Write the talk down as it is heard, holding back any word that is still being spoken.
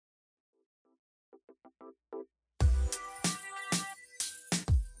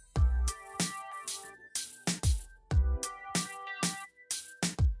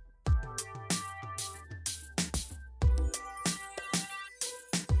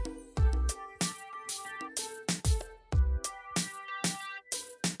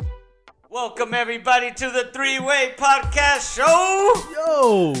Welcome everybody to the Three-Way Podcast Show.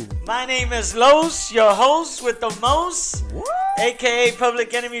 Yo! My name is Los, your host with the most, aka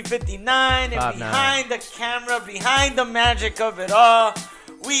Public Enemy 59, and behind the camera, behind the magic of it all,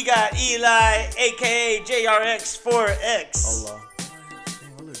 we got Eli, aka JRX4X. Allah.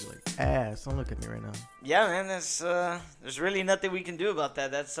 I look like ass. Don't look at me right now. Yeah, man, there's really nothing we can do about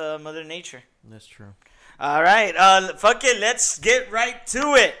that. That's Mother Nature. That's true. All right, fuck it, let's get right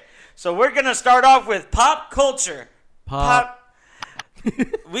to it. So we're gonna start off with pop culture.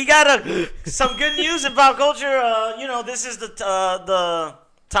 We got some good news in pop culture. This is the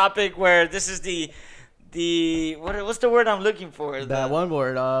topic where this is the what's the word I'm looking for? One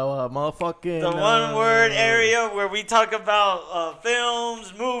word, motherfucking. The one word area where we talk about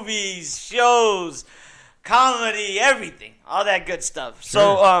films, movies, shows, comedy, everything, all that good stuff. Sure.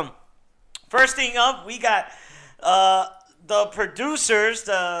 So first thing up, we got the producers,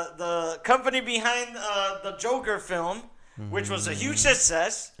 the company behind the Joker film, which was a huge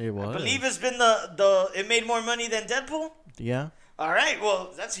success. It was. I believe it's been it made more money than Deadpool. Yeah. All right,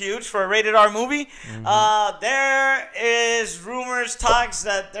 well, that's huge for a rated R movie. There is rumors, talks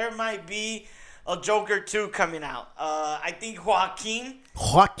that there might be a Joker 2 coming out. I think Joaquin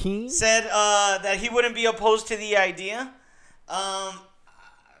said that he wouldn't be opposed to the idea. What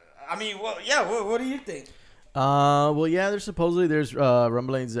do you think? There's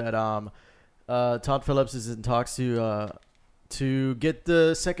rumblings that Todd Phillips is in talks to get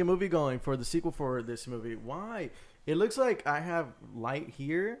the second movie going for the sequel for this movie. Why? It looks like I have light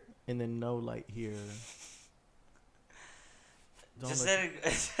here and then no light here. Don't look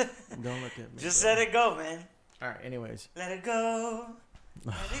at me. Just let it go, man. All right. Anyways. Let it go.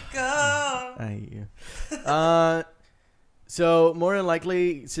 Let it go. I hate you. So more than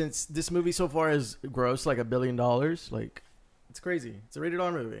likely, since this movie so far has grossed like $1 billion, like it's crazy. It's a rated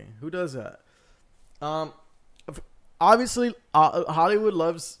R movie. Who does that? Obviously, Hollywood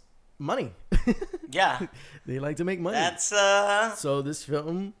loves money. Yeah, they like to make money. That's So this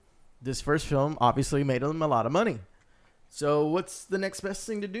first film, obviously made them a lot of money. So what's the next best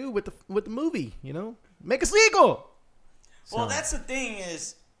thing to do with the movie? You know, make a sequel. Well, that's the thing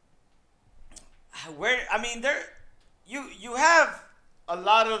is, You have a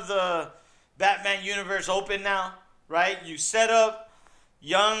lot of the Batman universe open now, right? You set up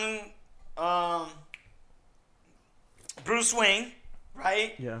young Bruce Wayne,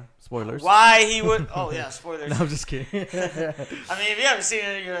 right? Yeah, spoilers. Why he would... Oh, yeah, spoilers. No, I'm just kidding. If you haven't seen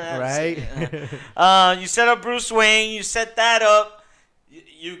it, you're going to right? You set up Bruce Wayne. You set that up.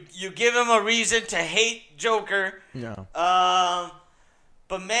 You give him a reason to hate Joker. Yeah.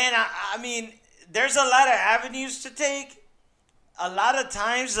 But, man, there's a lot of avenues to take. A lot of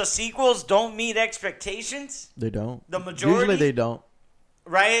times the sequels don't meet expectations. They don't. The majority. Usually they don't.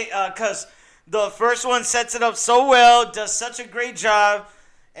 Right? Because the first one sets it up so well, does such a great job,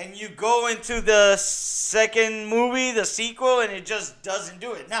 and you go into the second movie, the sequel, and it just doesn't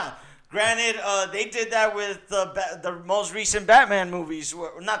do it. Now, granted, they did that with the most recent Batman movies.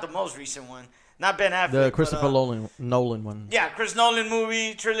 Not the most recent one. Not Ben Affleck. The Christopher Nolan one. Yeah, Chris Nolan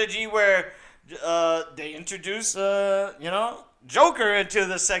movie trilogy where they introduced, Joker into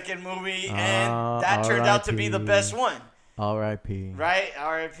the second movie, and that turned out to be the best one. R.I.P. Right?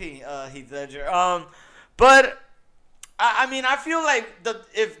 R.I.P. Heath Ledger. But I feel like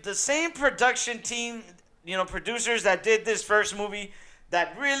if the same production team, producers that did this first movie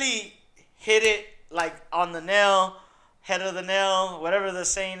that really hit it like on the nail, head of the nail, whatever the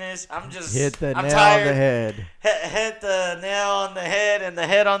saying is. I'm nail tired. On the head. Hit the nail on the head and the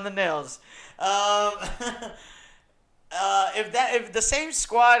head on the nails. If the same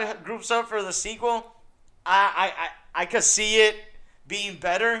squad groups up for the sequel, I could see it being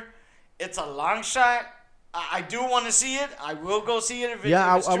better. It's a long shot. I do want to see it. I will go see it if it's true.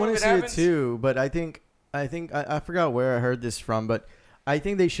 I want to see it too. But I think I forgot where I heard this from. But I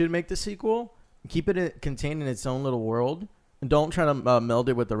think they should make the sequel, keep it contained in its own little world, and don't try to meld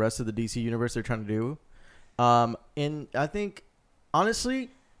it with the rest of the DC universe they're trying to do. And I think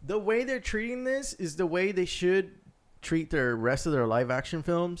honestly, the way they're treating this is the way they should treat their rest of their live action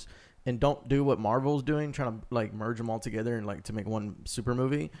films, and don't do what Marvel's doing, trying to like merge them all together and like to make one super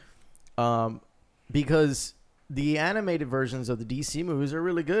movie. Because the animated versions of the DC movies are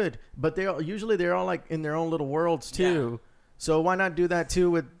really good, but they're all like in their own little worlds too. Yeah. So why not do that too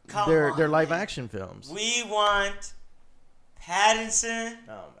with their live action films? We want Pattinson.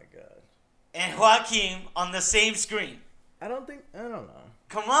 Oh my god. And Joaquin on the same screen. I don't know.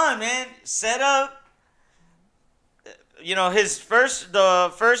 Come on, man. Set up.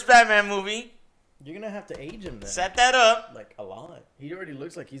 The first Batman movie. You're gonna have to age him then. Set that up. Like a lot. He already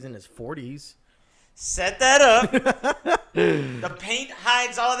looks like he's in his 40s. Set that up. The paint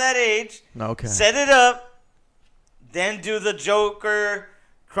hides all that age. Okay. Set it up. Then do the Joker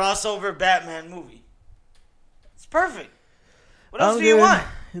crossover Batman movie. It's perfect. What else do you want?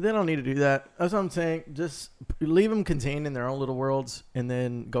 They don't need to do that. That's what I'm saying. Just leave them contained in their own little worlds and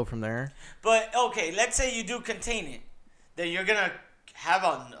then go from there. But, okay, let's say you do contain it. Then you're going to have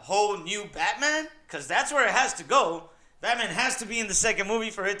a whole new Batman? Because that's where it has to go. Batman has to be in the second movie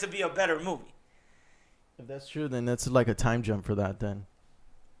for it to be a better movie. If that's true, then that's like a time jump for that then.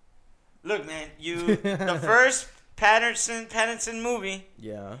 Look, man, the first Pattinson movie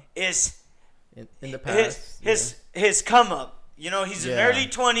is in the past. His come up. You know, he's in early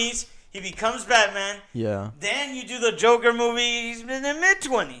 20s. He becomes Batman. Yeah. Then you do the Joker movie. He's in the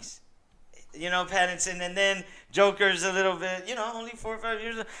mid-20s. You know, Pattinson. And then Joker's a little bit, only 4 or 5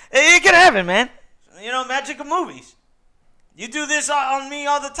 years old. It can happen, man. Magic of movies. You do this on me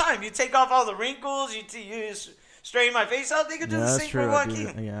all the time. You take off all the wrinkles. You straighten my face out. They could do the same for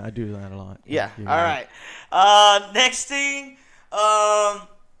Joaquin. I do that a lot. Yeah. All right. Next thing.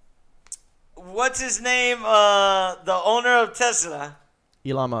 What's his name? The owner of Tesla.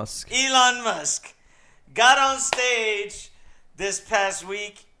 Elon Musk got on stage this past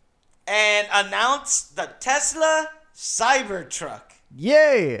week and announced the Tesla Cybertruck.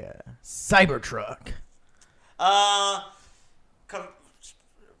 Yeah. Cybertruck.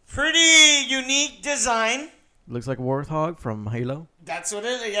 Pretty unique design. Looks like a warthog from Halo. That's what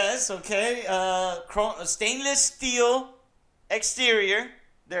it is. Yes, okay. Stainless steel exterior.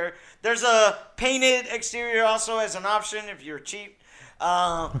 There's a painted exterior also as an option if you're cheap.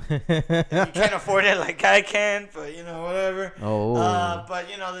 If you can't afford it like I can, but whatever. Oh. But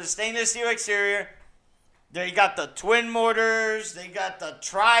the stainless steel exterior. They got the twin motors. They got the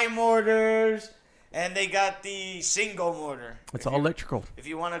tri-motors. And they got the single motor. It's all electrical. If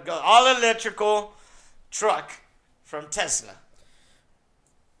you want to go all electrical truck from Tesla.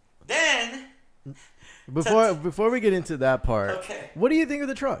 Then before we get into that part, okay. What do you think of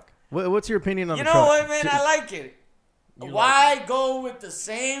the truck? What's your opinion on the truck? You know what, man? I like it. Why go with the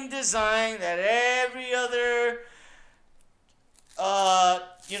same design that every other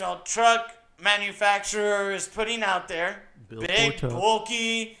truck manufacturer is putting out there? Big,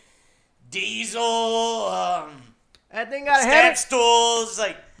 bulky, diesel, that thing got stand stools.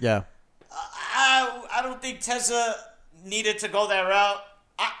 Like, yeah. I don't think Tesla needed to go that route.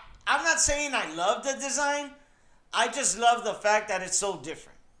 I'm not saying I love the design. I just love the fact that it's so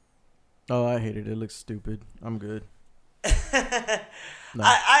different. Oh, I hate it. It looks stupid. I'm good. No.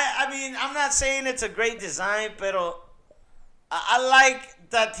 I mean, I'm not saying it's a great design, but I like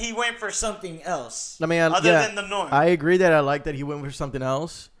that he went for something else. I mean, other than the norm. I agree that I like that he went for something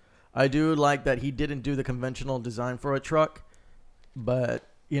else. I do like that he didn't do the conventional design for a truck, but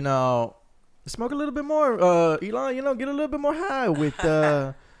smoke a little bit more, Elon. Get a little bit more high with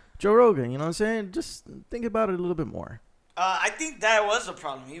Joe Rogan. You know what I'm saying? Just think about it a little bit more. I think that was a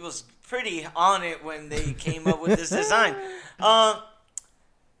problem. He was pretty on it when they came up with this design.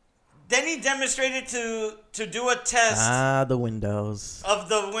 Then he demonstrated to do a test. The windows of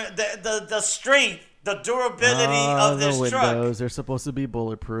the strength, the durability of this the truck. Windows. They're supposed to be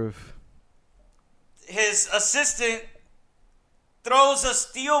bulletproof. His assistant throws a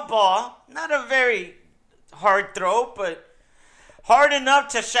steel ball, not a very hard throw, but hard enough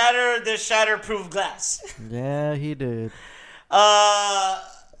to shatter this shatterproof glass. Yeah, he did.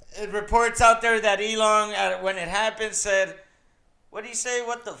 It reports out there that Elon, when it happened, said, what did he say?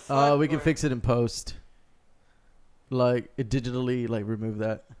 What the fuck? We can fix it in post. Like, it digitally, remove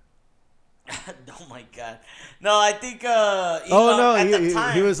that. Oh, my God. No, I think Elon, at the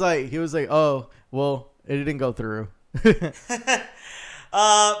time... He was like, oh, well, it didn't go through. But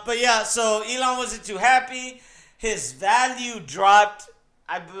yeah, so Elon wasn't too happy. His value dropped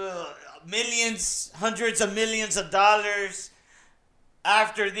millions, hundreds of millions of dollars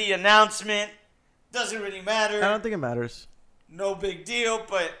after the announcement. Doesn't really matter. I don't think it matters. No big deal,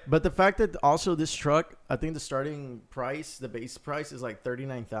 but the fact that also this truck, I think the starting price, the base price is like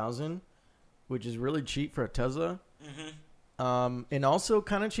 $39,000, which is really cheap for a Tesla. Mm-hmm. And also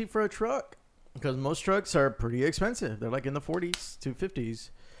kind of cheap for a truck because most trucks are pretty expensive. They're like in the 40s to 50s.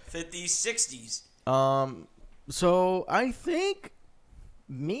 50s, 60s. So I think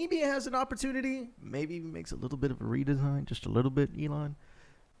maybe it has an opportunity. Maybe makes a little bit of a redesign, just a little bit, Elon.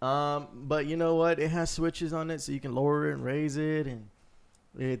 But you know what? It has switches on it so you can lower it and raise it, and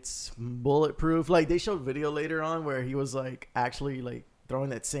it's bulletproof. Like they showed video later on where he was actually throwing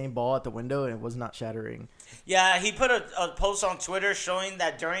that same ball at the window and it was not shattering. Yeah, he put a post on Twitter showing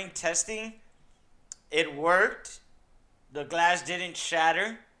that during testing, it worked, The glass didn't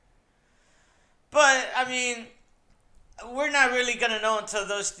shatter. But, I mean, we're not really going to know until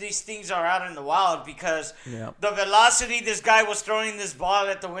these things are out in the wild because the velocity this guy was throwing this ball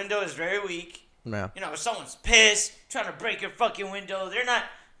at the window is very weak. Yeah. You know, if someone's pissed, trying to break your fucking window, they're not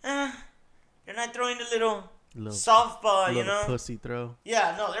throwing a little softball, you know? Pussy throw.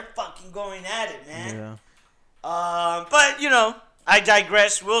 Yeah, no, they're fucking going at it, man. Yeah. But, you know, I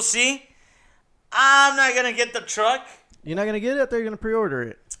digress. We'll see. I'm not going to get the truck. You're not going to get it? They're going to pre-order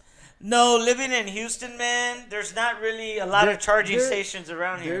it. No, living in Houston, man, there's not really a lot of charging stations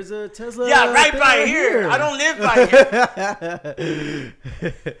around here. There's a Tesla. Yeah, right by here. I don't live by here.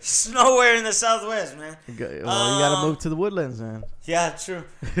 It's nowhere in the Southwest, man. Well, you got to move to the woodlands, man. Yeah, true.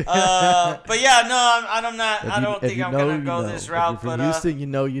 But yeah, no, I'm not. I don't think I'm gonna go this route. If you're from Houston, you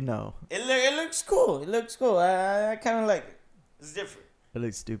know. It looks cool. It looks cool. I kind of like it. It's different. It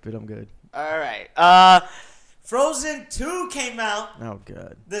looks stupid. I'm good. All right. Frozen 2 came out. Oh,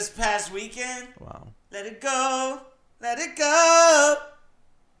 God. This past weekend. Wow. Let it go. Let it go.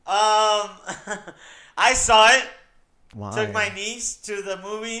 I saw it. Why? Took my niece to the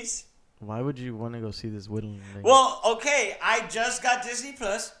movies. Why would you want to go see this woodland thing? Well, okay. I just got Disney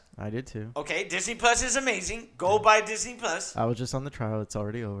Plus. I did too. Okay, Disney Plus is amazing. Go buy Disney Plus. I was just on the trial. It's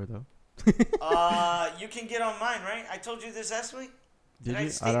already over, though. You can get on mine, right? I told you this last week. Did you? I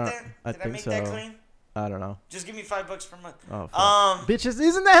state that? Did I make that clean? I don't know. Just give me $5 per month. Oh, fuck. Bitches,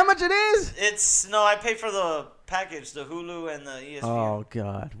 isn't that how much it is? No, I pay for the package, the Hulu and the ESPN. Oh,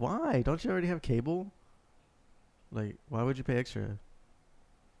 God. Why? Don't you already have cable? Like, why would you pay extra?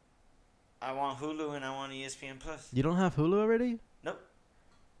 I want Hulu and I want ESPN Plus. You don't have Hulu already? Nope.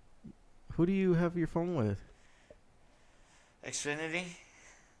 Who do you have your phone with? Xfinity.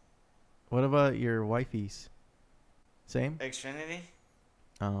 What about your wifey's? Same? Xfinity.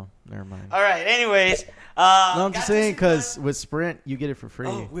 Oh, never mind. All right. Anyways, no, I'm just saying because with Sprint you get it for free.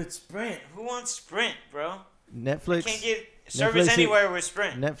 Oh, with Sprint, who wants Sprint, bro? Netflix. You can't get service anywhere with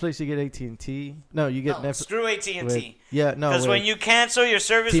Sprint. Netflix, you get AT&T. No, you get Netflix. Screw AT&T. Yeah, no. Because when you cancel your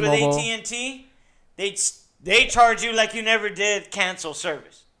service T-Mobile. with AT&T, they charge you like you never did cancel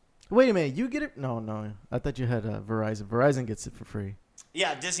service. Wait a minute, you get it? No. I thought you had Verizon. Verizon gets it for free.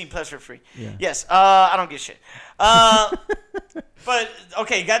 Yeah, Disney Plus for free. Yeah. Yes. I don't get shit. But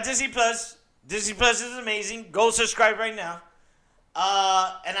okay, got Disney Plus. Disney Plus is amazing. Go subscribe right now.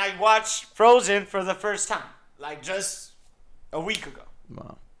 And I watched Frozen for the first time, like just a week ago.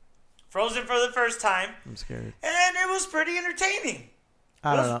 Wow. Frozen for the first time. I'm scared. And it was pretty entertaining.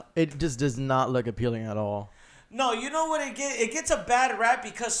 I don't know. It just does not look appealing at all. No, you know what it gets? It gets a bad rap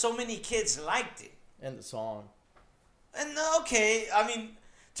because so many kids liked it. And the song. And okay, I mean,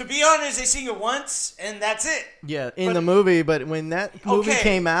 to be honest, they sing it once and that's it. Yeah, in the movie, but when that movie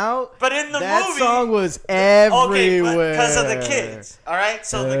came out, but in the that movie, song was everywhere. Okay, because of the kids. All right,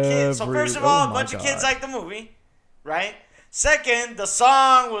 so the kids. So first of all, a bunch of kids like the movie, right? Second, the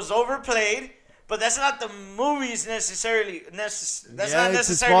song was overplayed, but that's not the movie's necessarily. That's not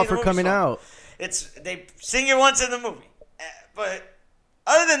necessarily it's fault for coming out. They sing it once in the movie, but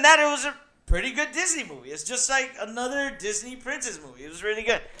other than that, it was a pretty good Disney movie. It's just like another Disney princess movie. It was really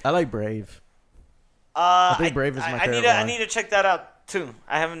good. I like Brave. I think Brave is my favorite one. I need to check that out too.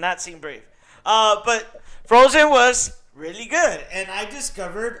 I have not seen Brave. But Frozen was really good, and I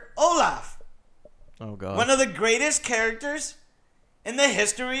discovered Olaf. Oh God! One of the greatest characters in the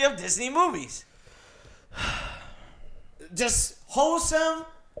history of Disney movies. Just wholesome,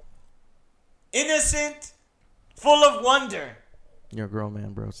 innocent, full of wonder. You're a grown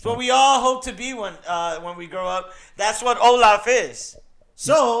man, bro. That's what we all hope to be when we grow up. That's what Olaf is.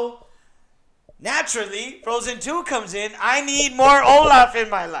 So, naturally, Frozen 2 comes in. I need more Olaf in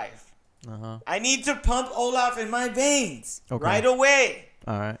my life. I need to pump Olaf in my veins right away.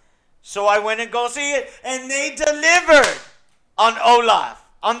 All right. So I went and go see it, and they delivered on Olaf,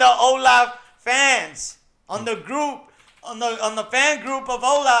 on the Olaf fans, on the group, on the fan group of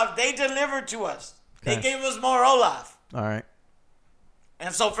Olaf. They delivered to us. Okay. They gave us more Olaf. All right.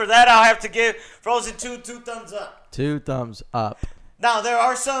 And so for that, I'll have to give Frozen 2 2 thumbs up. 2 thumbs up. Now, there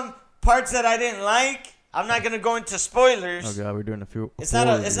are some parts that I didn't like. I'm not going to go into spoilers. Oh, God, we're doing a few. It's not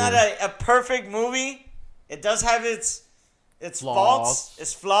a perfect movie. It does have its faults,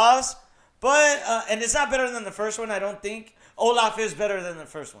 its flaws. But, and it's not better than the first one, I don't think. Olaf is better than the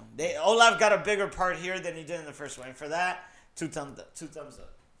first one. Olaf got a bigger part here than he did in the first one. And for that, 2 thumbs up. 2 thumbs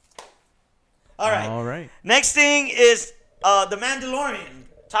up. All right. Next thing is The Mandalorian.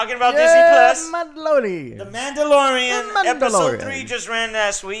 Talking about Disney Plus. The Mandalorian. Episode 3 just ran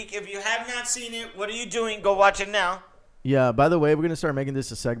last week. If you have not seen it, what are you doing? Go watch it now. Yeah, by the way, we're going to start making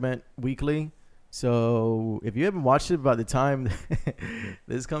this a segment weekly. So if you haven't watched it by the time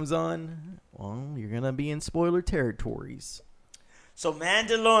this comes on, well, you're gonna be in spoiler territories. So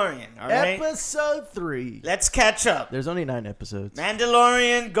Mandalorian, all right? Episode 3. Let's catch up. There's only 9 episodes.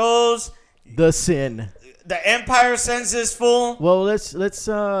 Mandalorian goes. The sin. The Empire sends his full. Well, let's do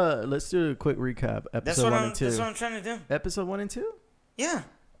a quick recap. Episode 1 and 2. That's what I'm trying to do. Episode 1 and 2? Yeah.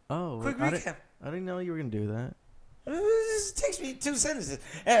 Oh, quick recap. I didn't know you were gonna do that. It takes me 2 sentences.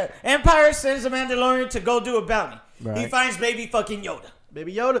 Empire sends a Mandalorian to go do a bounty. Right. He finds baby fucking Yoda.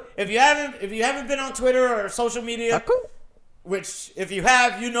 Baby Yoda. If you haven't been on Twitter or social media, cool. which if you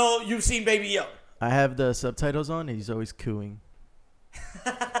have, you know you've seen Baby Yoda. I have the subtitles on. And he's always cooing.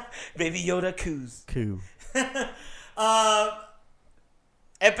 Baby Yoda coos. Coo.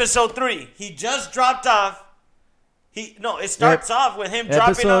 Episode 3. He just dropped off. It starts off with him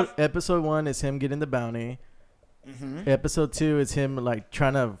dropping off. Episode 1 is him getting the bounty. Mm-hmm. Episode 2 is him like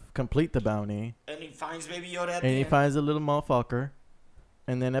trying to complete the bounty. And he finds Baby Yoda at and the he end. finds a little motherfucker.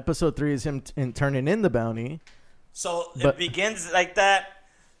 And then episode 3 is him turning in the bounty. So it begins like that.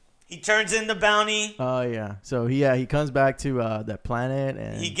 He turns in the bounty. Oh, yeah. So, he comes back to that planet.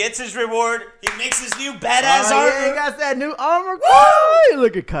 And he gets his reward. He makes his new badass armor. Yeah, he got that new armor. Woo!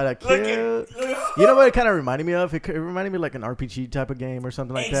 Looking kind of cute. You know what it kind of reminded me of? It reminded me like an RPG type of game or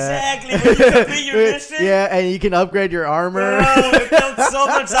something like that. Exactly. When you complete your mission. Yeah, and you can upgrade your armor. It felt so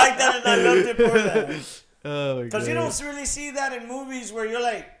much like that, and I loved it for that. Oh, my God. Because you don't really see that in movies where you're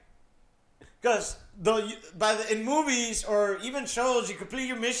like... Because in movies or even shows, you complete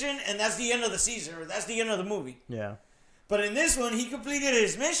your mission and that's the end of the season or that's the end of the movie. Yeah. But in this one, he completed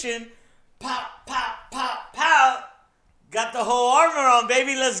his mission. Pop, pop, pop, pop. Got the whole armor on,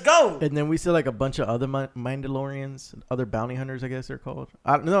 baby. Let's go. And then we see like a bunch of other Mandalorians, other bounty hunters, I guess they're called.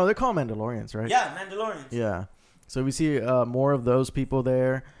 No, they're called Mandalorians, right? Yeah, Mandalorians. Yeah. So we see more of those people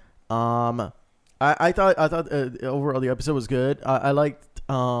there. I thought overall the episode was good. I liked.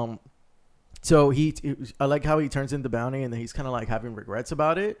 So I like how he turns into bounty and then he's kind of like having regrets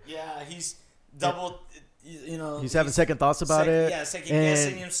about it. Yeah, he's double, He's having second thoughts about it. Yeah, second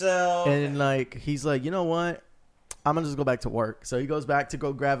guessing himself. And like, he's like, you know what? I'm going to just go back to work. So he goes back to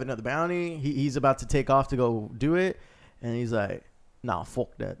go grab another bounty. He's about to take off to go do it. And he's like, nah,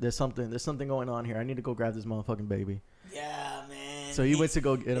 fuck that. There's something going on here. I need to go grab this motherfucking baby. Yeah, man. So he went to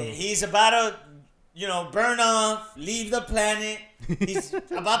go get him. He's about to... burn off, leave the planet. He's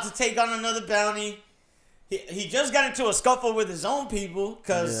about to take on another bounty. He just got into a scuffle with his own people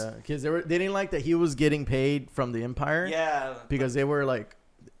because they didn't like that he was getting paid from the Empire. Yeah, because they were like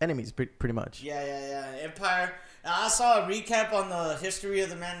enemies, pretty much. Yeah. Empire. I saw a recap on the history of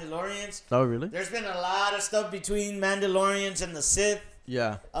the Mandalorians. Oh, really? There's been a lot of stuff between Mandalorians and the Sith.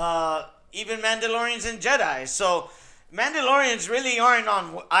 Yeah. Even Mandalorians and Jedi. So. Mandalorians really aren't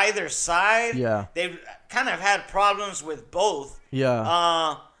on either side. Yeah. They've kind of had problems with both.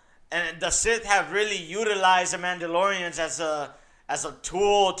 Yeah. And the Sith have really utilized the Mandalorians as a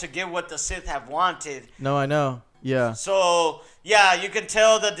tool to get what the Sith have wanted. No, I know. Yeah. So, yeah, you can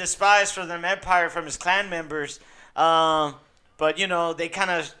tell the despise for the Empire from his clan members. But,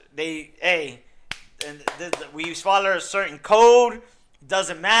 we follow a certain code.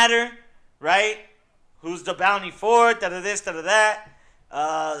 Doesn't matter, right? Who's the bounty for? Da-da-this, da-da-that.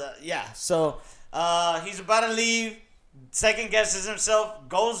 So he's about to leave. Second guesses himself.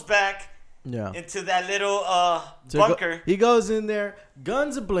 Goes back into that little bunker. He goes in there.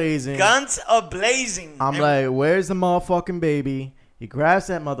 Guns a-blazing. Guns a-blazing. I'm like, where's the motherfucking baby? He grabs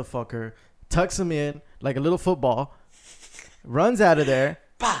that motherfucker. Tucks him in like a little football. Runs out of there.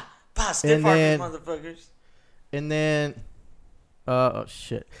 Stiff arm these motherfuckers. And then... oh,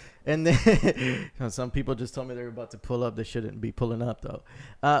 shit. And then some people just told me they were about to pull up. They shouldn't be pulling up, though.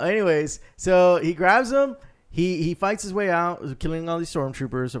 Anyways, so he grabs him. He fights his way out, killing all these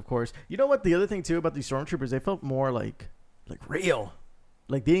stormtroopers, of course. You know what? The other thing, too, about these stormtroopers, they felt more like real.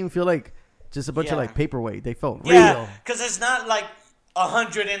 Like, they didn't even feel like just a bunch of, like, paperweight. They felt real. Yeah, because it's not like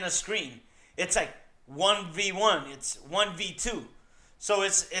 100 in a screen. It's like 1v1. It's 1v2. So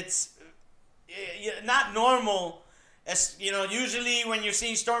it's not normal. As usually when you're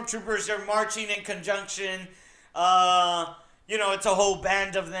seeing stormtroopers, they're marching in conjunction. It's a whole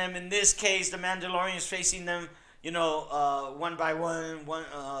band of them. In this case, the Mandalorians facing them, one by one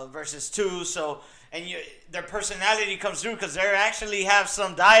versus two. So, their personality comes through because they actually have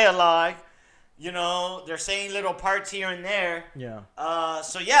some dialogue. They're saying little parts here and there. Yeah.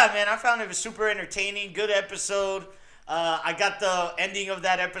 Man, I found it was super entertaining. Good episode. I got the ending of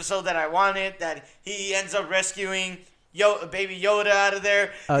that episode that I wanted. That he ends up rescuing Baby Yoda out of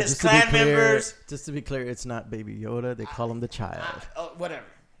there. His clan members. Just to be clear, it's not Baby Yoda. They call him the child. Whatever.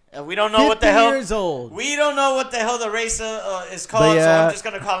 We don't know what the hell. 50 years old. We don't know what the hell the race is called, so I'm just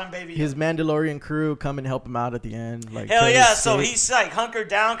gonna call him Baby Yoda. His Mandalorian crew come and help him out at the end. Like, hell yeah! So he's like hunkered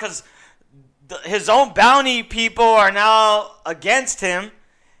down because his own bounty people are now against him.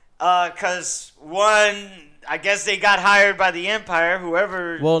 Because one, I guess they got hired by the Empire.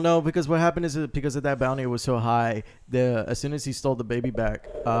 Whoever. Well, no, because what happened is because of that bounty was so high. As soon as he stole the baby back,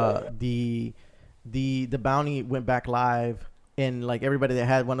 the bounty went back live. And like everybody that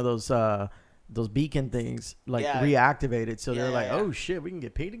had one of those beacon things like reactivated, so they're like, "Oh shit, we can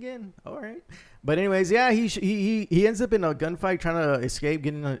get paid again." All right, but anyways, yeah, he ends up in a gunfight trying to escape,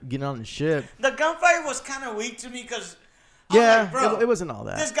 getting on the ship. The gunfight was kind of weak to me because it wasn't all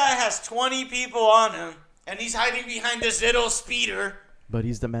that. This guy has 20 people on him, and he's hiding behind this little speeder. But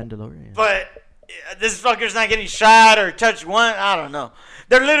he's the Mandalorian. But this fucker's not getting shot or touched one. I don't know.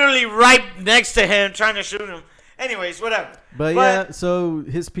 They're literally right next to him trying to shoot him. Anyways, whatever. But yeah, so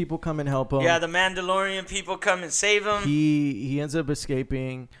his people come and help him. Yeah, the Mandalorian people come and save him. He ends up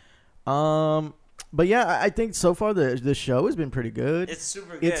escaping. But yeah, I think so far the show has been pretty good. It's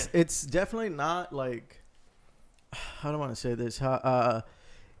super good. It's definitely not like, how do I want to say this?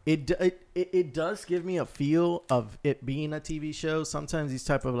 It does give me a feel of it being a TV show. Sometimes these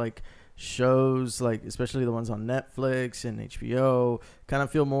type of like shows, like especially the ones on Netflix and HBO, kind of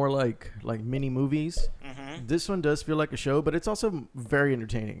feel more like mini movies. Mm-hmm. This one does feel like a show, but it's also very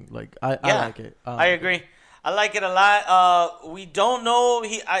entertaining. Like I like it. I agree. I like it a lot. We don't know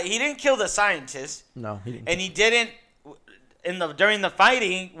he didn't kill the scientist. No, he didn't. And he didn't during the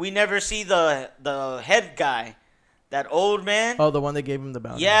fighting. We never see the head guy, that old man. Oh, the one that gave him the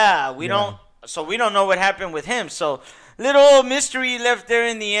bounty. Yeah, we don't. So we don't know what happened with him. So little mystery left there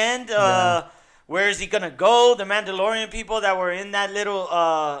in the end. Where is he gonna go? The Mandalorian people that were in that little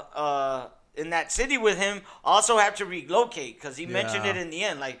in that city with him also have to relocate because he mentioned it in the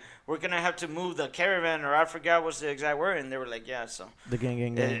end. Like, we're gonna have to move the caravan, or I forgot what's the exact word, and they were like, yeah. So the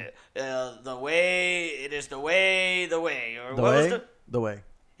gang. The way it is the way, or the what way? was the way?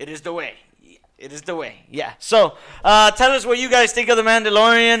 It is the way. It is the way. Yeah. So tell us what you guys think of the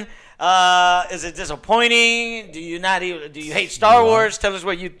Mandalorian. Is it disappointing? Do you hate Star Wars? Tell us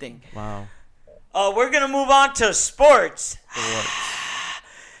what you think. Wow. We're gonna move on to sports.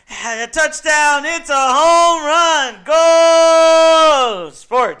 A touchdown! It's a home run! Go!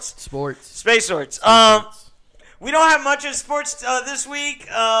 Sports. Space Swords. We don't have much in sports this week.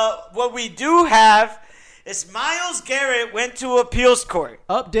 What we do have is Myles Garrett went to appeals court.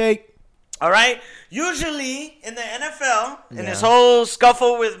 Update. All right. Usually in the NFL, in this whole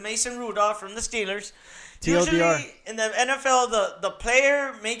scuffle with Mason Rudolph from the Steelers, usually in the NFL, the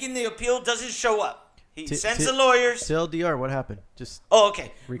player making the appeal doesn't show up. He sends the lawyers. TLDR, what happened?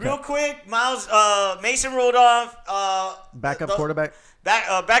 Okay. Recap. Real quick, Mason Rudolph, backup quarterback.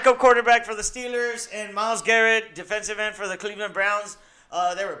 Backup quarterback for the Steelers, and Myles Garrett, defensive end for the Cleveland Browns.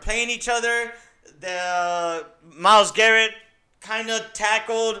 They were playing each other. Myles Garrett kind of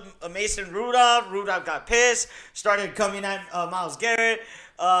tackled Mason Rudolph. Rudolph got pissed, started coming at Myles Garrett.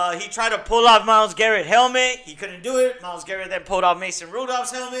 He tried to pull off Myles Garrett's helmet. He couldn't do it. Myles Garrett then pulled off Mason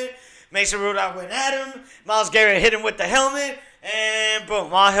Rudolph's helmet. Mason Rudolph went at him. Myles Garrett hit him with the helmet. And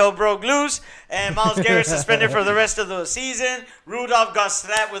boom, all hell broke loose. And Myles Garrett suspended for the rest of the season. Rudolph got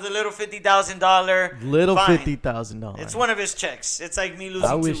slapped with a little $50,000 fine. $50,000. It's one of his checks. It's like me losing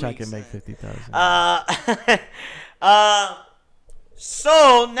 2 weeks. I wish I could make $50,000.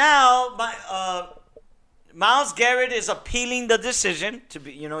 So now Myles Garrett is appealing the decision to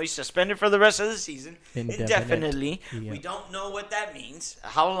be, he's suspended for the rest of the season indefinitely. Yeah. We don't know what that means.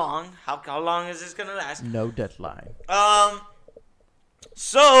 How long? How long is this gonna last? No deadline.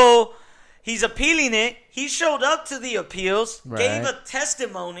 So he's appealing it. He showed up to the appeals, gave a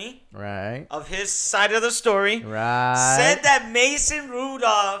testimony of his side of the story. Said that Mason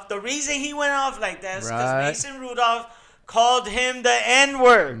Rudolph, the reason he went off like that is because Mason Rudolph called him the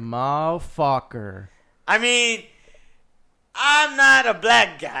N-word. Motherfucker. I mean, I'm not a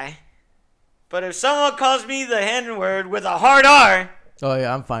black guy, but if someone calls me the N-word with a hard R, oh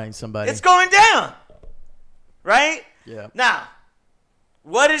yeah, I'm finding somebody. It's going down, right? Yeah. Now,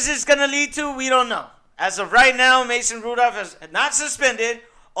 what is this gonna lead to? We don't know. As of right now, Mason Rudolph has not suspended,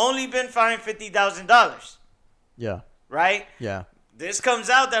 only been fined $50,000. Yeah. Right? Yeah. This comes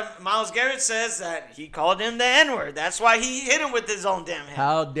out that Myles Garrett says that he called him the N-word. That's why he hit him with his own damn hand.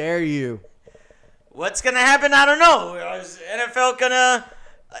 How dare you? What's going to happen? I don't know. Is NFL going to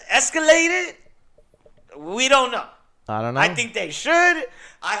escalate it? We don't know. I don't know. I think they should.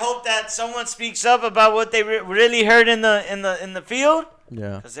 I hope that someone speaks up about what they really heard in the field.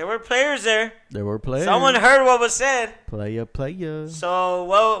 Yeah. Because there were players there. There were players. Someone heard what was said. Player. So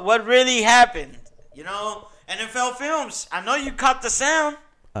what really happened? You know, NFL Films. I know you caught the sound.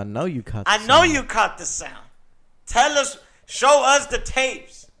 I know you caught the sound. Tell us, show us the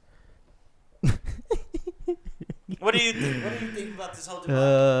tapes. What do you think? What do you think about this whole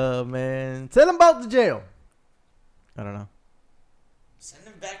debate? Man. Send them both to jail. I don't know. Send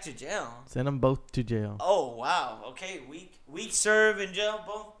them back to jail. Send them both to jail. Oh, wow. Okay, week serve in jail,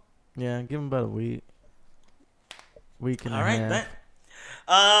 both? Yeah, give them about a week. Week and a half. All right, bet.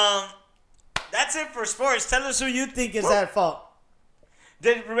 That's it for sports. Tell us who you think is at fault.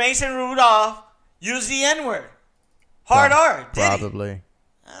 Did Mason Rudolph use the N-word? Hard R, did Probably. he?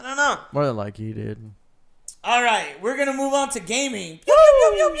 I don't know. More than likely he did. All right, we're going to move on to gaming.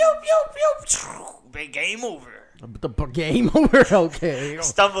 Big game over. The game over? Okay.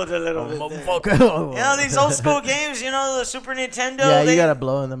 Stumbled a little bit there. Motherfucker. You know, these old school games, you know, the Super Nintendo. Yeah, you got to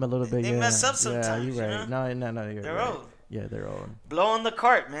blow in them a little bit. They mess up sometimes. Yeah, you're right. You know? No, you're They're right. old. Yeah, they're old. Blow on the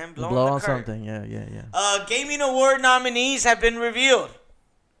cart, man. Blow on the cart. something. Yeah. Gaming Award nominees have been revealed.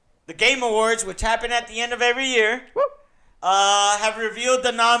 The Game Awards, which happen at the end of every year, have revealed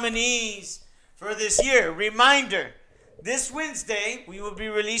the nominees for this year. Reminder, this Wednesday, we will be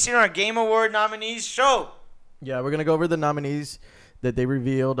releasing our Game Award nominees show. Yeah, we're going to go over the nominees that they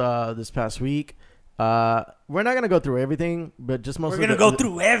revealed this past week. We're not going to go through everything, but just mostly... We're going to go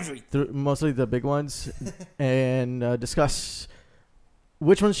through everything. Mostly the big ones and discuss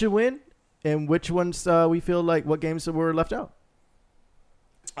which ones should win and which ones we feel like what games were left out.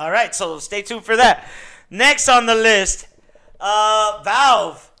 All right, so stay tuned for that. Next on the list,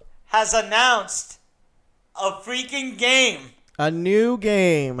 Valve has announced a freaking game. A new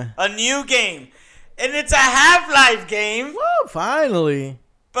game. And it's a Half-Life game. Woo, finally.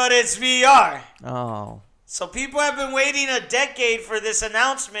 But it's VR. Oh. So people have been waiting a decade for this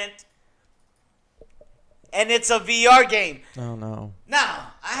announcement. And it's a VR game. Oh, no.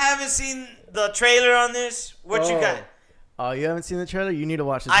 Now, I haven't seen the trailer on this. What you got? Oh, you haven't seen the trailer? You need to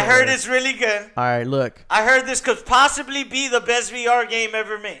watch the trailer. I heard it's really good. All right, look. I heard this could possibly be the best VR game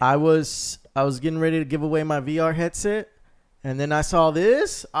ever made. I was getting ready to give away my VR headset. And then I saw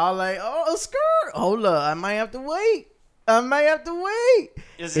this. I was like, oh, skirt. Hold up. I might have to wait.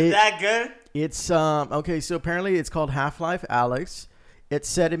 Is it that good? It's, okay, so apparently it's called Half-Life Alyx. It's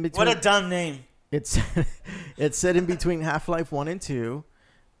set in between. What a dumb name. It's set in between Half-Life 1 and 2.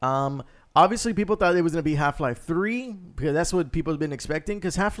 Obviously, people thought it was going to be Half-Life 3 because that's what people have been expecting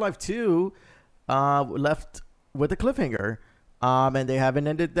because Half-Life 2 left with a cliffhanger, and they haven't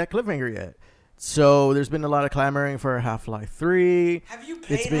ended that cliffhanger yet. So there's been a lot of clamoring for Half-Life 3. Have you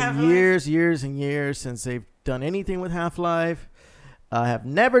played Half-Life? It's been years and years since they've done anything with Half-Life. I have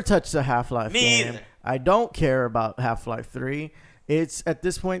never touched a Half-Life game. Either. I don't care about Half-Life 3. It's at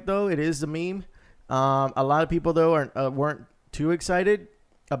this point, though, it is a meme. A lot of people, though, weren't too excited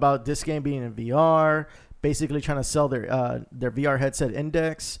about this game being in VR, basically trying to sell their VR headset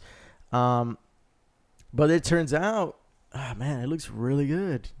Index. But it turns out, man, it looks really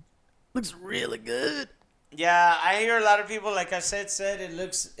good. Looks really good. Yeah, I hear a lot of people, like I said it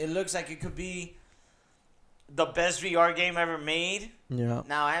looks like it could be the best VR game ever made. Yeah.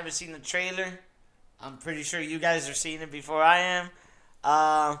 Now, I haven't seen the trailer. I'm pretty sure you guys are seeing it before I am.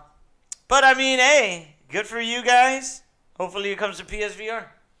 But, I mean, hey, good for you guys. Hopefully it comes to PSVR.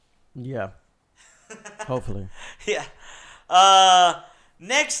 Yeah. Hopefully. Yeah.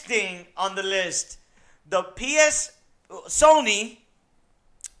 Next thing on the list, Sony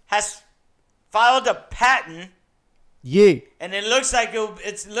has filed a patent. Yeah. And it looks like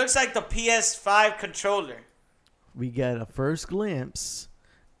it looks like the PS5 controller. We got a first glimpse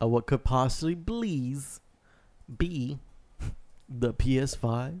of what could possibly be the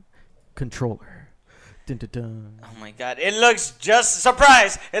PS5 controller. Dun, dun, dun. Oh my god. It looks just like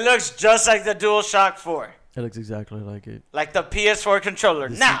the DualShock 4. It looks exactly like it. Like the PS4 controller.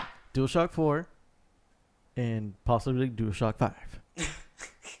 Now, DualShock 4 and possibly DualShock 5.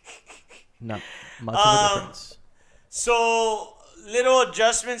 Not much of a difference. So, little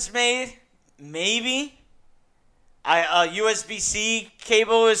adjustments made. Maybe. USB-C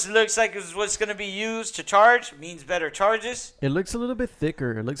cable looks like is what's going to be used to charge. Means better charges. It looks a little bit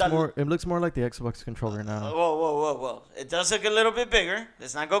thicker. It looks more like the Xbox controller now. Whoa. It does look a little bit bigger.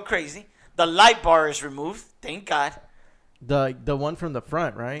 Let's not go crazy. The light bar is removed. Thank God. The one from the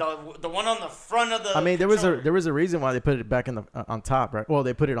front, right? The one on the front of the I mean, controller. there was a reason why they put it back in the on top, right? Well,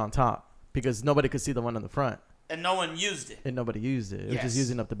 they put it on top because nobody could see the one on the front. And no one used it. It was just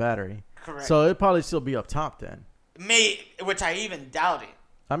using up the battery. Correct. So it'd probably still be up top then. Which I even doubt it.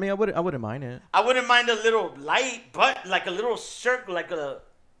 I mean, I wouldn't mind it. I wouldn't mind a little light, but like a little circle, like a.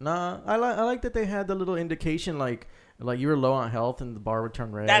 Nah, I like that they had the little indication, like you were low on health and the bar would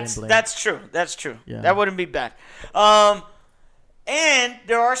turn red. That's true. That's true. Yeah. That wouldn't be bad. And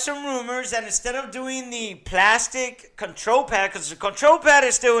there are some rumors that instead of doing the plastic control pad, because the control pad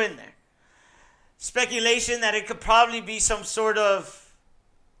is still in there, speculation that it could probably be some sort of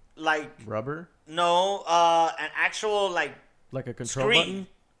like rubber. No, an actual like a control screen. button.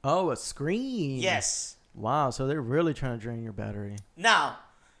 Oh, a screen. Yes. Wow, so they're really trying to drain your battery. Now,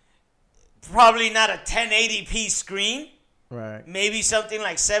 probably not a 1080p screen. Right. Maybe something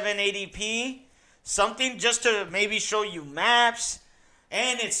like 780p. Something just to maybe show you maps.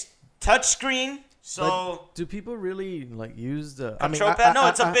 And it's touchscreen. So. But do people really like use the control pad? No,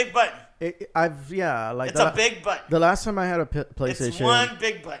 it's a big button. It's a big button. The last time I had a PlayStation. It's one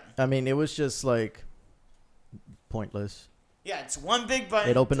big button. I mean, it was just like pointless. Yeah, it's one big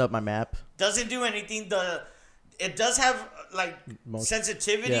button. It opened up my map. Doesn't do anything. It does have like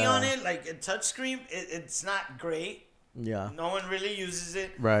sensitivity on it, like a touchscreen. It's not great. Yeah. No one really uses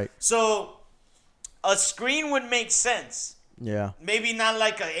it. Right. So a screen would make sense. Yeah. Maybe not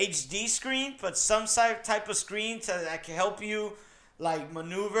like a HD screen, but some type of screen that can help you like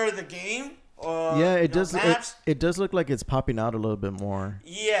maneuver the game. Or, yeah, it does. It does look like it's popping out a little bit more.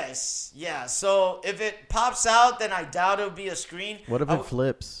 Yes. Yeah. So if it pops out, then I doubt it'll be a screen. What if it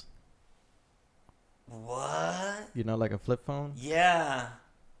flips? What? You know, like a flip phone? Yeah.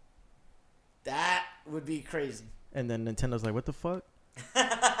 That would be crazy. And then Nintendo's like, what the fuck?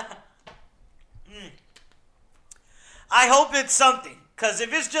 I hope it's something. Because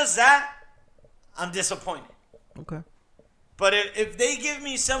if it's just that, I'm disappointed. Okay. But if they give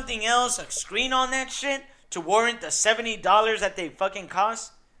me something else, a screen on that shit, to warrant the $70 that they fucking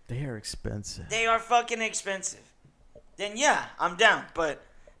cost. They are expensive. They are fucking expensive. Then yeah, I'm down. But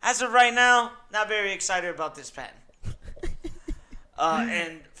as of right now, not very excited about this patent.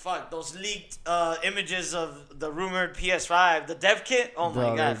 And fuck, those leaked images of the rumored PS5, the dev kit. Oh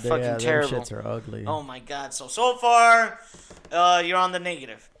my god, fucking terrible. Those shits are ugly. Oh my god. So far, you're on the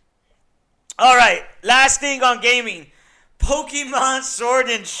negative. All right, last thing on gaming. Pokemon Sword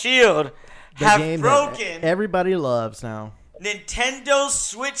and Shield have broken everybody loves now. Nintendo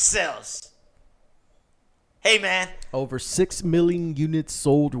Switch sales. Hey man, over 6 million units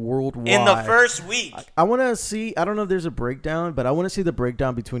sold worldwide in the first week. I want to see. I don't know if there's a breakdown, but I want to see the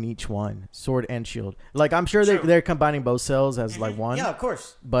breakdown between each one, Sword and Shield. Like I'm sure they're combining both sales as like one. Yeah, of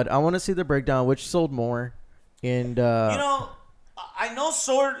course. But I want to see the breakdown, which sold more. And I know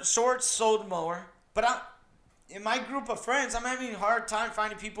Sword sold more, but in my group of friends, I'm having a hard time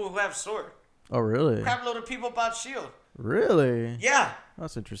finding people who have Sword. Oh, really? Crap load of people bought Shield. Really? Yeah.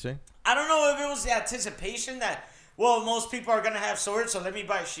 That's interesting. I don't know if it was the anticipation that, well, most people are going to have Sword, so let me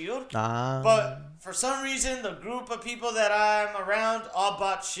buy Shield. But for some reason, the group of people that I'm around all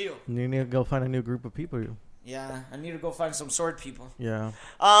bought Shield. You need to go find a new group of people. Yeah, I need to go find some Sword people. Yeah.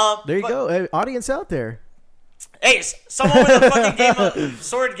 There you go. Hey, audience out there. Hey, someone with a fucking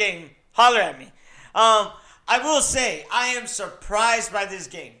Sword game, holler at me. I will say, I am surprised by this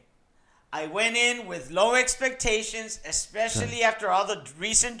game. I went in with low expectations, especially after all the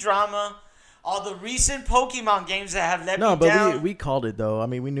recent drama, all the recent Pokemon games that have let me down. No, but we called it, though. I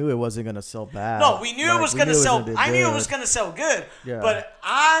mean, we knew it wasn't going to sell bad. No, we knew it was going to sell. I knew it was going to sell good. Yeah. But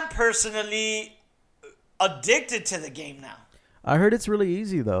I'm personally addicted to the game now. I heard it's really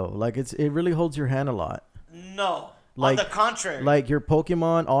easy, though. Like, it really holds your hand a lot. No. Like, on the contrary. Like, all your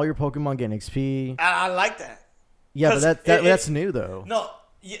Pokemon get XP. I like that. Yeah, but that's new, though. No.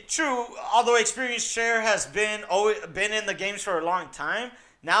 Yeah, true. Although experience share has been in the games for a long time,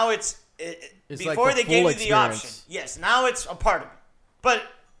 now it's before like they gave you the option. Yes, now it's a part of it. But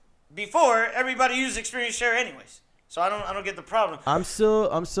before, everybody used experience share anyways, so I don't get the problem. I'm still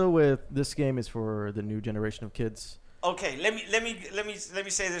with this game is for the new generation of kids. Okay, let me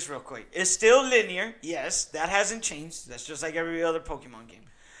say this real quick. It's still linear. Yes, that hasn't changed. That's just like every other Pokemon game.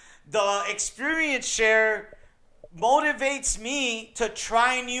 The experience share motivates me to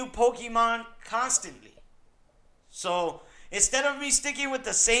try new Pokemon constantly. So instead of me sticking with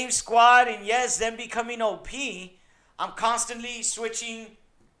the same squad and them becoming OP, I'm constantly switching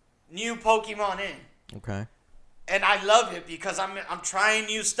new Pokemon in. Okay. And I love it because I'm trying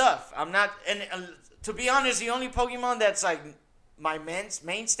new stuff. I'm not, and to be honest, the only Pokemon that's like my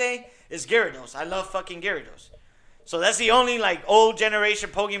mainstay is Gyarados. I love fucking Gyarados. So that's the only like old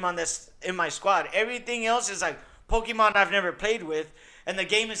generation Pokemon that's in my squad. Everything else is like Pokemon I've never played with, and the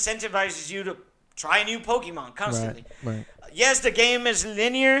game incentivizes you to try new Pokemon constantly. Right. Yes, the game is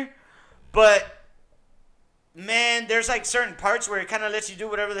linear, but man, there's like certain parts where it kind of lets you do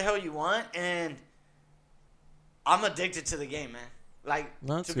whatever the hell you want, and I'm addicted to the game, man. Like,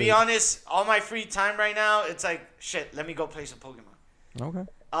 to be honest, all my free time right now, it's like, shit, let me go play some Pokemon. Okay.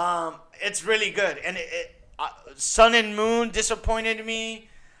 It's really good. And Sun and Moon disappointed me.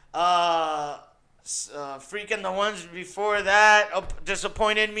 Freaking the ones before that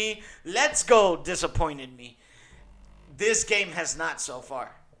disappointed me. Let's Go disappointed me. This game has not so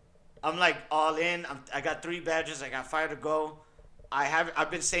far. I'm like all in. I got 3 badges. I got 5 to go.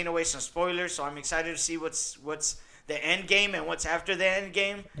 I've been staying away from spoilers, so I'm excited to see what's the end game and what's after the end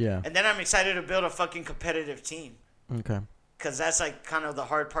game. Yeah. And then I'm excited to build a fucking competitive team. Okay. Because that's like kind of the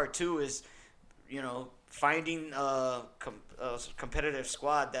hard part too is, finding a competitive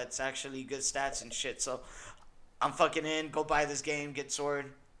squad that's actually good stats and shit. So I'm fucking in. Go buy this game. Get Sword.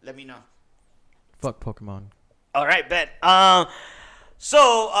 Let me know. Fuck Pokemon. All right, bet.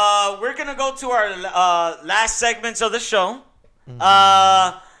 So we're going to go to our last segments of the show.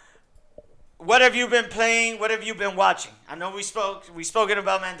 Mm-hmm. What have you been playing? What have you been watching? I know we spoken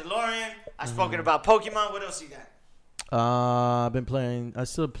about Mandalorian. I've spoken about Pokemon. What else you got? I'm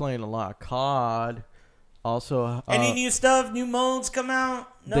still playing a lot of COD. Also, any new stuff, new modes come out?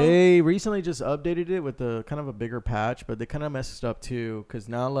 No? They recently just updated it with a kind of a bigger patch, but they kind of messed up too. Because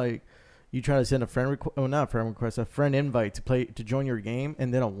now, like, you try to send a a friend invite to join your game,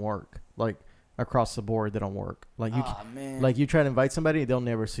 and they don't work. Like across the board, they don't work. Like you try to invite somebody, they'll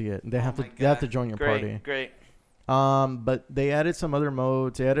never see it. They have to join your party. Great. But they added some other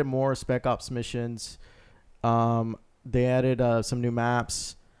modes. They added more Spec Ops missions. They added some new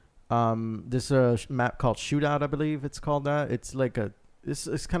maps. This map called Shootout, I believe it's called that. It's like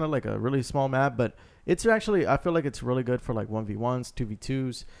it's kind of like a really small map, but it's actually, I feel like it's really good for like 1v1s,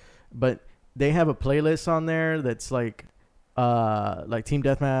 2v2s. But they have a playlist on there that's like team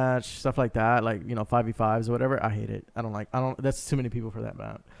deathmatch, stuff like that, like 5v5s or whatever. I hate it. I don't. That's too many people for that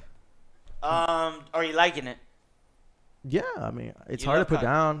map. Are you liking it? Yeah, I mean, it's hard to put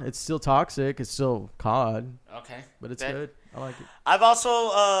down. It's still toxic. It's still COD. Okay. But it's good. I like it. I've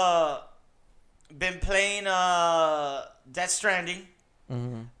also been playing Death Stranding.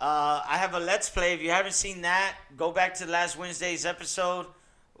 Mm-hmm. I have a Let's Play. If you haven't seen that, go back to last Wednesday's episode.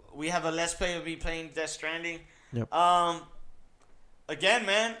 We have a Let's Play of me playing Death Stranding. Yep. Again,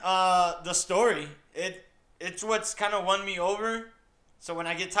 man, the story, it's what's kind of won me over. So when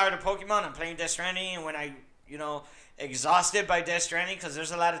I get tired of Pokemon, I'm playing Death Stranding, and when I, exhausted by Death Stranding, because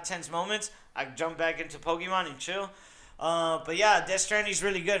there's a lot of tense moments, I jump back into Pokemon and chill. But yeah, Death Stranding's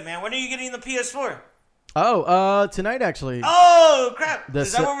really good, man. When are you getting the PS4? Oh, tonight actually. Oh, crap.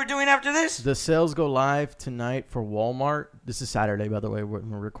 Is that what we're doing after this? The sales go live tonight for Walmart. This is Saturday, by the way. We're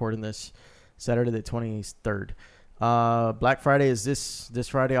recording this Saturday the 23rd. Black Friday is this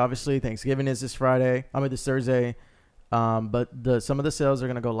Friday, obviously. Thanksgiving is this Friday. this Thursday. But some of the sales are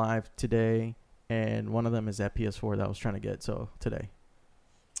going to go live today, and one of them is that PS4 that I was trying to get, so today.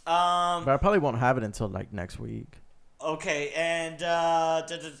 But I probably won't have it until like next week. Okay, and all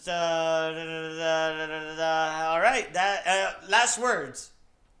right, that last words.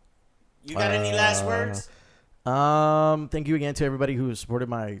 You got any last words? Thank you again to everybody who supported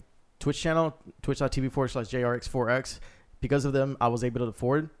my Twitch channel, twitch.tv/JRX4X. Because of them, I was able to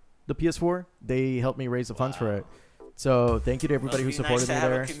afford the PS4. They helped me raise the funds for it. So thank you to everybody who supported me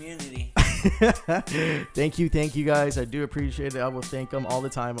there. Community. Thank you guys. I do appreciate it. I will thank them all the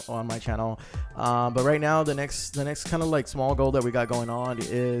time on my channel. But right now, the next kind of like small goal that we got going on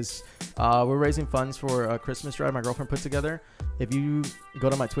is we're raising funds for a Christmas drive my girlfriend put together. If you go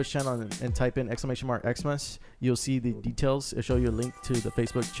to my Twitch channel and type in !Xmas, you'll see the details. It'll show you a link to the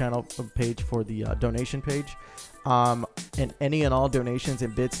Facebook channel page for the donation page. And any and all donations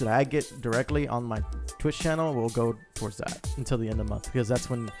and bits that I get directly on my Twitch channel will go towards that until the end of the month, because that's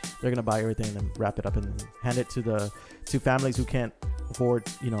when they're gonna buy everything and wrap it up and hand it to families who can't afford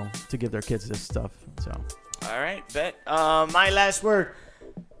to give their kids this stuff. So all right, bet. My last word,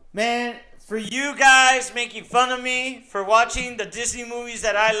 man, for you guys making fun of me for watching the Disney movies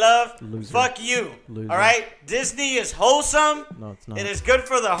that I love. Loser. Fuck you. Loser. All right, Disney is wholesome. No, it's not. It is good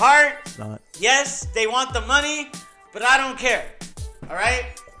for the heart. It's not. Yes, they want the money, but I don't care. All right,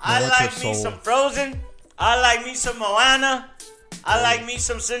 I like me some Frozen. I like me some Moana. I like me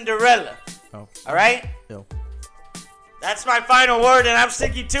some Cinderella. Oh. All right? Ew. That's my final word, and I'm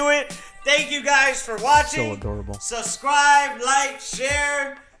sticking to it. Thank you guys for watching. So adorable. Subscribe, like,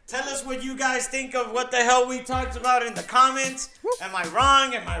 share. Tell us what you guys think of what the hell we talked about in the comments. Whoop. Am I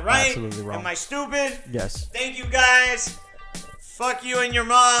wrong? Am I right? Absolutely wrong. Am I stupid? Yes. Thank you guys. Fuck you and your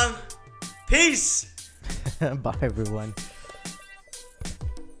mom. Peace. Bye, everyone.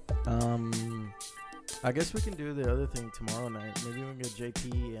 I guess we can do the other thing tomorrow night. Maybe we can get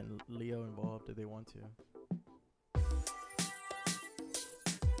JP and Leo involved if they want to.